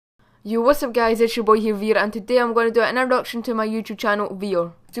Yo, what's up guys, it's your boy here, Vieer, and today I'm going to do an introduction to my YouTube channel,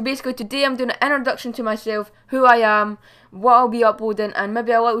 Vieer. So basically today I'm doing an introduction to myself, who I am, what I'll be uploading, and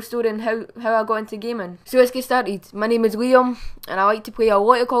maybe a little story on how I got into gaming. So let's get started. My name is Liam, and I like to play a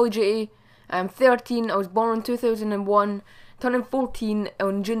lot of Call of Duty. I'm 13, I was born in 2001, turning 14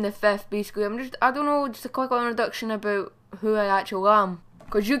 on June the 5th basically. I don't know, just a quick little introduction about who I actually am.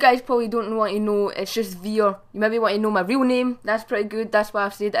 Because you guys probably don't want to know, it's just Vieer. You maybe want to know my real name, that's pretty good, that's why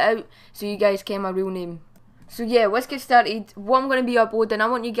I've said it out, so you guys can my real name. So yeah, let's get started. What I'm going to be uploading, I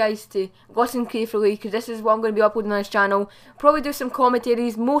want you guys to listen carefully, because this is what I'm going to be uploading on this channel. Probably do some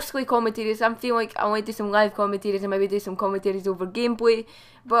commentaries, mostly commentaries. I'm feeling like I want to do some live commentaries and maybe do some commentaries over gameplay.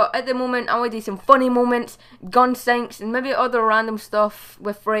 But at the moment, I want to do some funny moments, gun sinks, and maybe other random stuff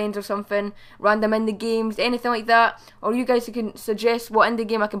with friends or something. Random indie games, anything like that. Or you guys can suggest what indie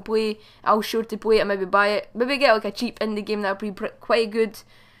game I can play. I'll sure to play it and maybe buy it. Maybe get like a cheap indie game that'll be quite good.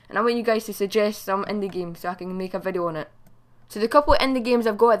 And I want you guys to suggest some indie games so I can make a video on it. So the couple of indie games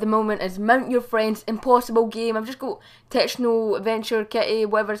I've got at the moment is Mount Your Friends, Impossible Game. I've just got Techno, Adventure, Kitty,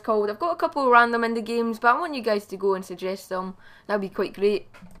 whatever it's called. I've got a couple of random indie games, but I want you guys to go and suggest them. That'd be quite great.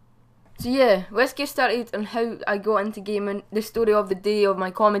 So yeah, let's get started on how I got into gaming, the story of the day of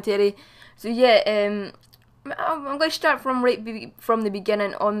my commentary. So yeah, I'm going to start from from the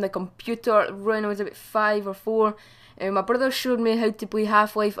beginning on the computer when I was about 5 or 4. My brother showed me how to play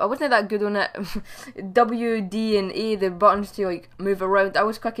Half-Life. I wasn't that good on it. W, D and A, the buttons to like move around. I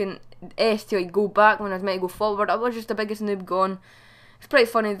was clicking S to like go back when I was meant to go forward. I was just the biggest noob gone. It's pretty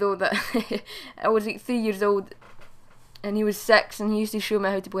funny though that I was like 3 years old and he was 6 and he used to show me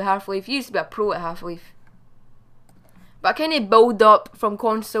how to play Half-Life. He used to be a pro at Half-Life. But I kind of build up from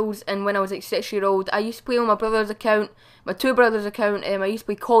consoles, and when I was like 6-year-old, I used to play on my brother's account, my two brothers' account. I used to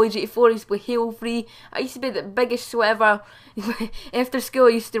play Call of Duty 4, I used to play Halo 3. I used to be the biggest sweat ever. After school, I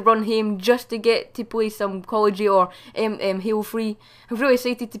used to run home just to get to play some Call of Duty or Halo 3. I was really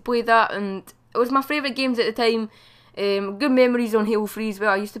excited to play that, and it was my favourite games at the time. Good memories on Halo 3 as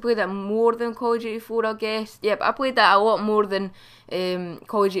well. I used to play that more than Call of Duty 4, I guess. Yeah, but I played that a lot more than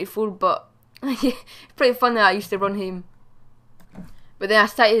Call of Duty 4, but it's pretty fun that I used to run home. But then I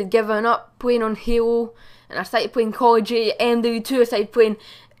started giving up playing on Halo, and I started playing Call of Duty MW2, I started playing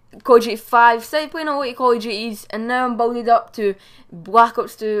Call of Duty 5, started playing a lot of Call of Duties, and now I'm builded up to Black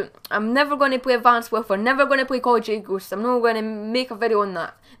Ops 2. I'm never going to play Advanced Warfare, never going to play Call of Duty Ghosts. I'm not going to make a video on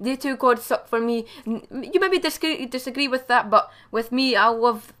that. They two CODs suck for me. You maybe disagree with that, but with me, I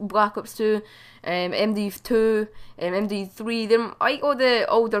love Black Ops 2, MD2, MD3. I like all the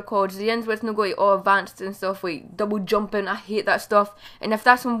older CODs, the ones where it's not going all advanced and stuff, like double jumping. I hate that stuff. And if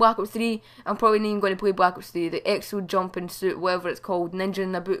that's on Black Ops 3, I'm probably not even going to play Black Ops 3. The exo jumping suit, whatever it's called, ninja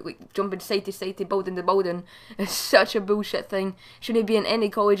in a boot, like jumping side to side, to building to building. It's such a bullshit thing. Shouldn't be in any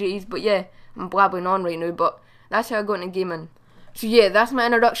Call of Duties, but yeah, I'm blabbing on right now, but that's how I got into gaming. So yeah, that's my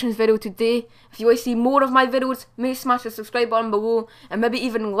introductions video today. If you want to see more of my videos, make smash the subscribe button below, and maybe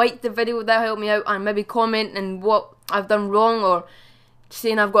even like the video, that'll help me out, and maybe comment and what I've done wrong, or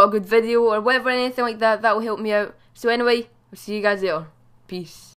saying I've got a good video, or whatever, anything like that, that will help me out. So anyway, I'll see you guys later. Peace.